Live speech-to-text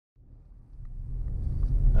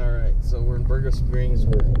So we're in Borrego Springs.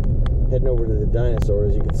 We're heading over to the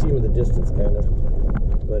dinosaurs. You can see them in the distance, kind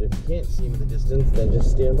of. But if you can't see them in the distance, then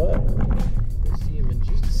just stand by. You'll see them in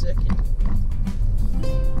just a second.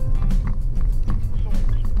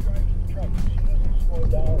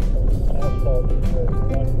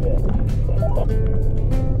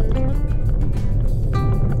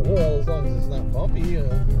 Well, as long as it's not bumpy. I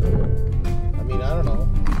mean, I don't know.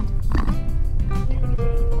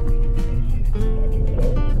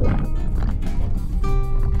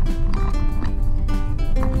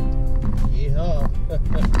 Yeah,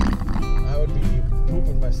 I would be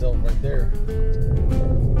pooping myself right there.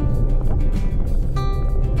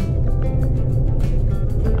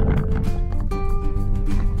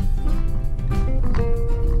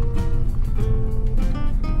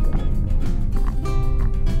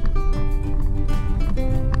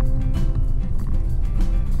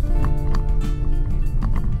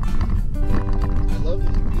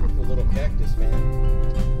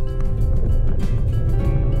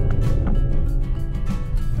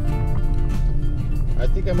 I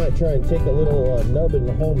think I might try and take a little nub in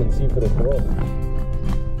the home and see if it'll grow.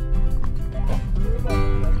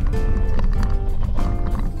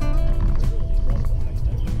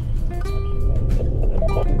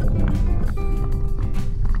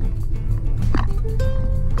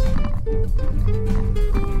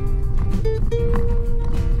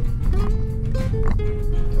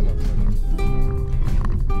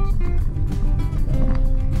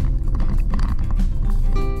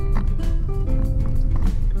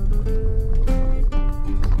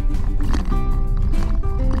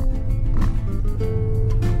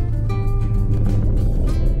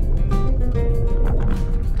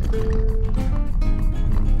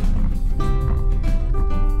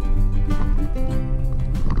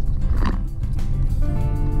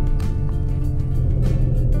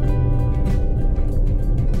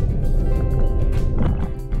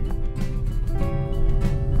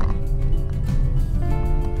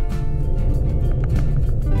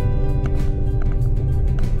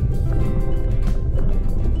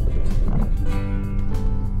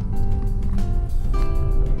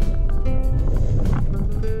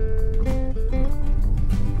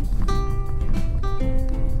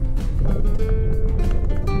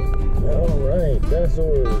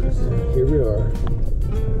 Dinosaurs, here we are.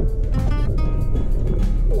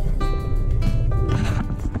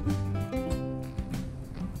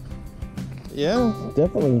 Yeah,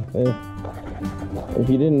 definitely. If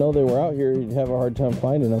you didn't know they were out here, you'd have a hard time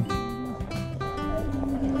finding them.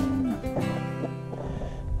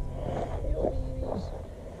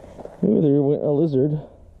 Ooh, there went a lizard.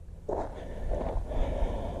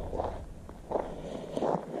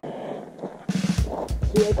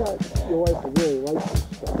 See, I thought your wife would really like this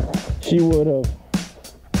stuff. She would have.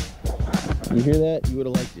 You hear that? You would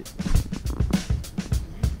have liked it.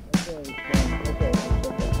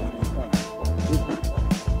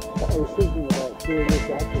 I was thinking about doing this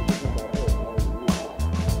after this about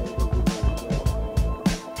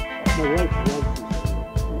my wife loves this.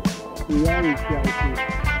 We always try to. We haven't seen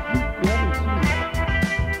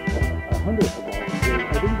 100 of them. I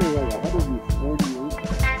think they're like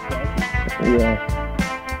 148. Yeah.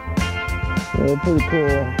 They're pretty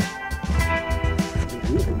cool.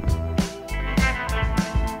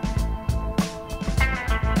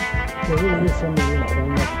 So we're gonna get somebody in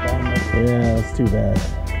frame up down there. Yeah, that's too bad.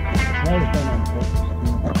 That was done on purpose.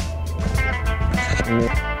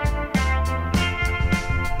 Yeah.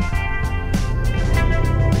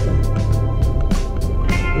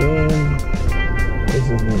 This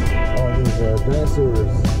is all these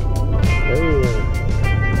dinosaurs everywhere.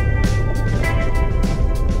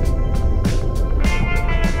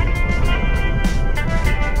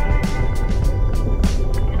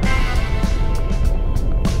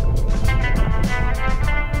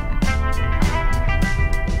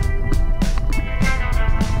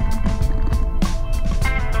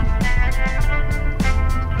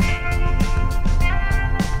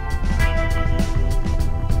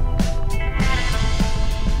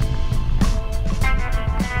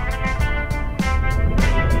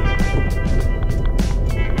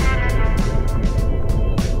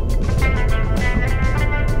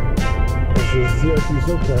 CRT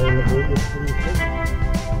so far in the boat was pretty cool.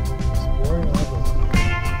 Exploring all the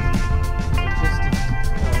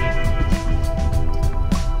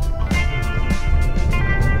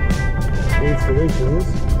installations.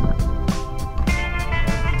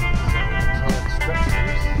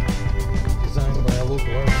 Structures designed by a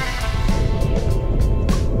local artist.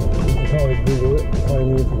 You can probably Google it and find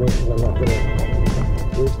the information. I'm not going to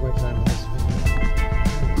waste my time on this video.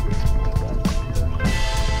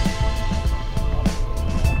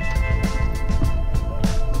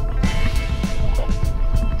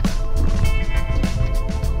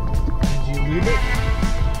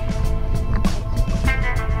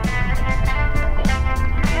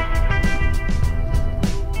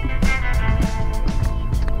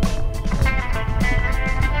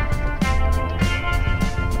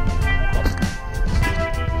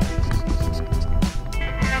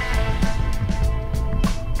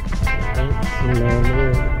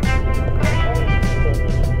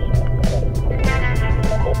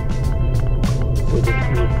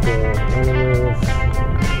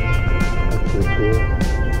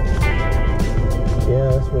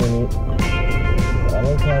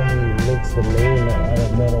 a main out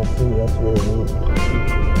of metal too. That's really neat.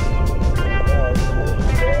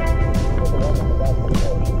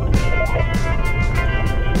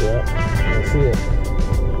 Yeah, I see it.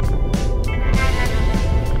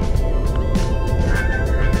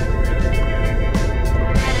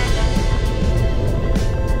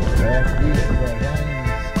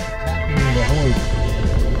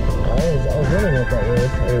 I was wondering what that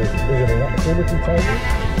was. Is it a Chevy charger?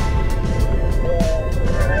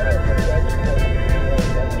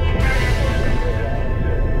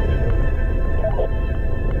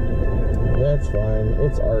 That's fine.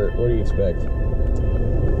 It's art. What do you expect? This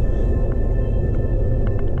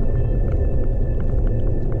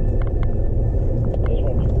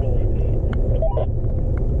one's really neat.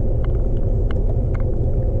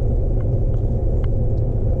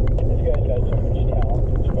 This guy's got so much talent.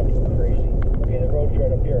 It's fucking crazy. Okay, the road's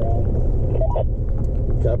right up here, Al.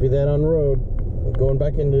 Copy that on the road. Going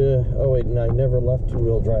back into... Oh, wait, no, I never left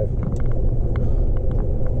two-wheel drive.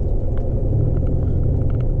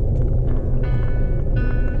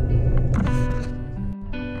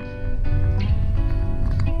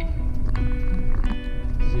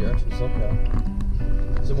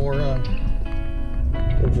 Some more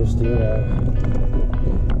interesting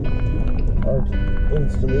art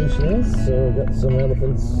installations. So we got some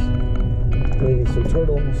elephants, maybe some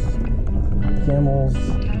turtles, camels,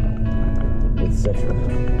 etc.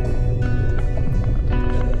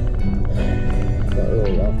 Not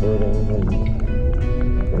really off-roading when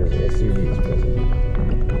there's SUVs present.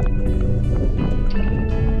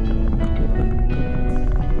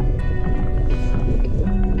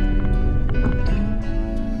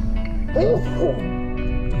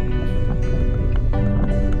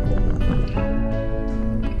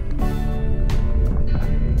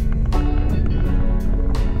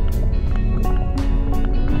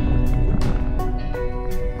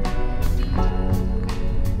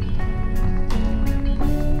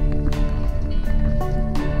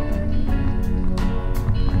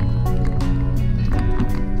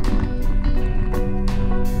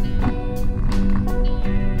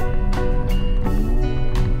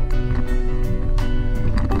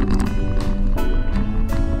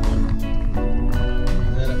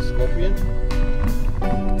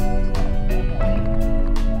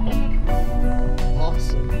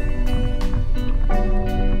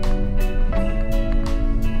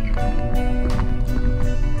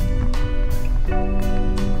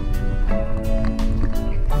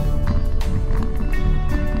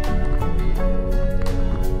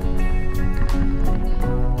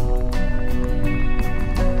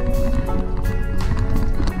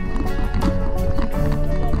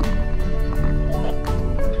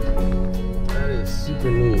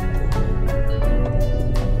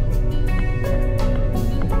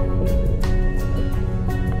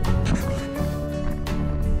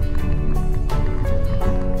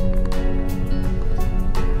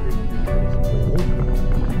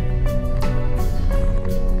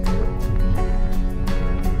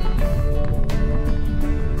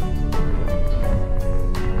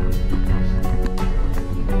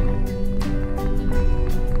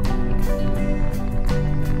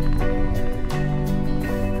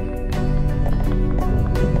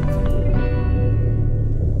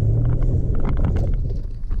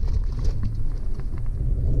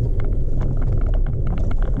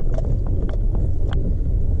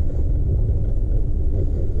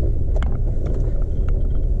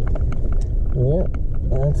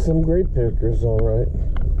 Some great pickers, all right.